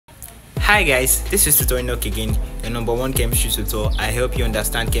Hi guys, this is Tutor Enoch again, your number one chemistry tutor. I help you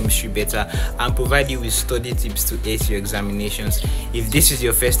understand chemistry better and provide you with study tips to ace your examinations. If this is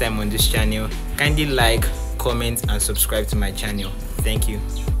your first time on this channel, kindly like, comment and subscribe to my channel. Thank you.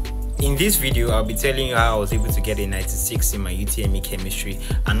 In this video, I'll be telling you how I was able to get a 96 in my UTME chemistry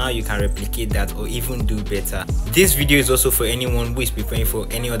and how you can replicate that or even do better. This video is also for anyone who is preparing for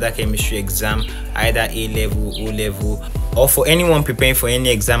any other chemistry exam, either A-level, O-level, or for anyone preparing for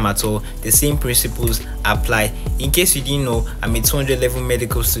any exam at all. The same principles apply. In case you didn't know, I'm a 200 level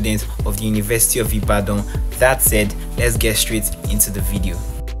medical student of the University of Ibadan. That said, let's get straight into the video.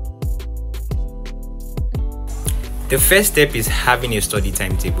 The first step is having a study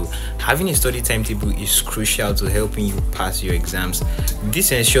timetable. Having a study timetable is crucial to helping you pass your exams.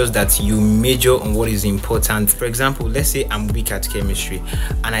 This ensures that you major on what is important. For example, let's say I'm weak at chemistry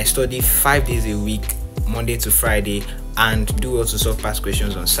and I study 5 days a week, Monday to Friday, and do well to solve past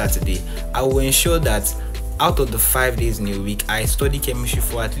questions on Saturday. I will ensure that out of the 5 days in a week, I study chemistry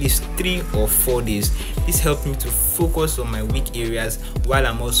for at least 3 or 4 days. This helps me to focus on my weak areas while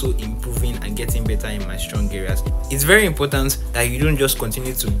I'm also improving and getting better in my strong areas. It's very important that you don't just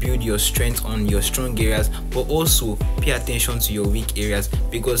continue to build your strength on your strong areas, but also pay attention to your weak areas.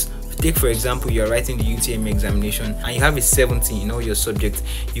 Because take for example, you're writing the UTME examination and you have a 70 in all your subjects,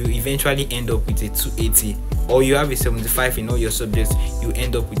 you eventually end up with a 280. Or you have a 75 in all your subjects, you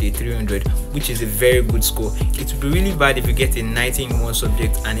end up with a 300, which is a very good score. It would be really bad if you get a 90 in one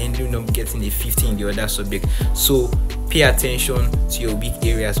subject and ending up getting a 50 in the other subject. So pay attention to your weak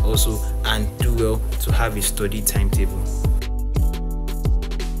areas also and do well to have a study timetable.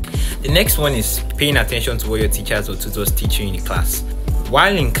 The next one is paying attention to what your teachers or tutors teach you in the class.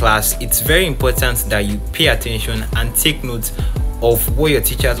 While in class, it's very important that you pay attention and take note of what your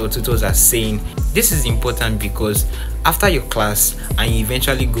teachers or tutors are saying. This is important because after your class and you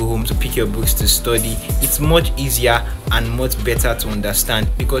eventually go home to pick your books to study, it's much easier and much better to understand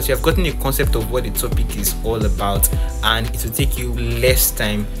because you have gotten a concept of what the topic is all about, and it will take you less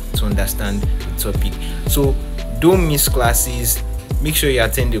time to understand the topic. So don't miss classes, make sure you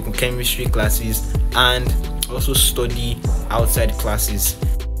attend the chemistry classes and also study outside classes.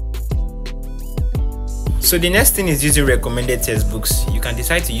 So the next thing is using recommended textbooks. You can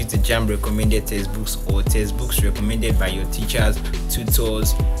decide to use the JAMB recommended textbooks or textbooks recommended by your teachers,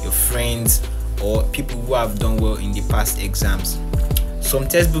 tutors, your friends, or people who have done well in the past exams. Some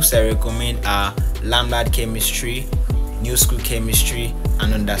textbooks I recommend are Lamblard Chemistry, New School Chemistry,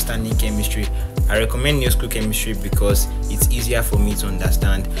 and Understanding Chemistry. I recommend New School Chemistry because it's easier for me to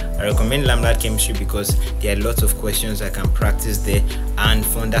understand. I recommend Lamblard Chemistry because there are lots of questions I can practice there. And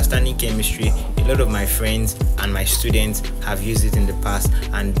for Understanding Chemistry, a lot of my friends and my students have used it in the past,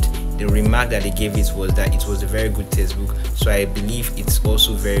 and the remark that they gave it was that it was a very good textbook. So I believe it's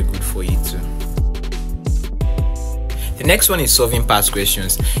also very good for you too. The next one is solving past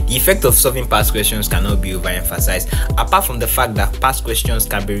questions. The effect of solving past questions cannot be overemphasized. Apart from the fact that past questions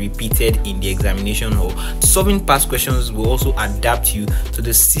can be repeated in the examination hall, solving past questions will also adapt you to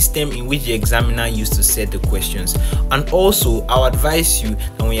the system in which the examiner used to set the questions. And also, I'll advise you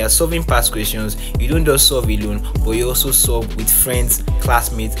that when you are solving past questions, you don't just solve alone, but you also solve with friends,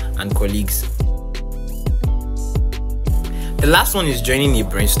 classmates, and colleagues. The last one is joining a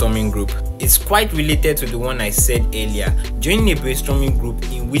brainstorming group. It's quite related to the one I said earlier. Joining a brainstorming group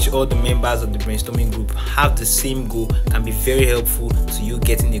in which all the members of the brainstorming group have the same goal can be very helpful to you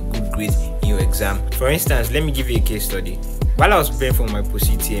getting a good grade in your exam. For instance, let me give you a case study. While I was preparing for my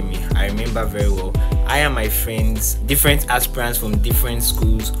post-UTME, I remember very well, I and my friends, different aspirants from different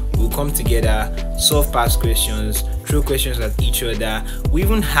schools, will come together, solve past questions, throw questions at each other. We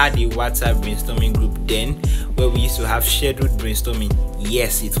even had a WhatsApp brainstorming group then where we used to have scheduled brainstorming.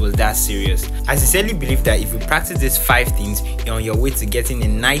 Yes, it was that serious. I sincerely believe that if you practice these 5 things, you're on your way to getting a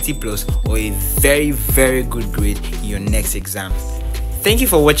 90 plus or a very, very good grade in your next exam. Thank you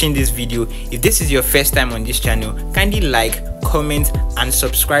for watching this video. If this is your first time on this channel, kindly like, comment and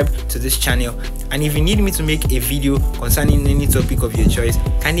subscribe to this channel. And if you need me to make a video concerning any topic of your choice,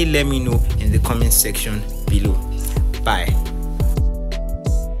 kindly let me know in the comment section below. Bye.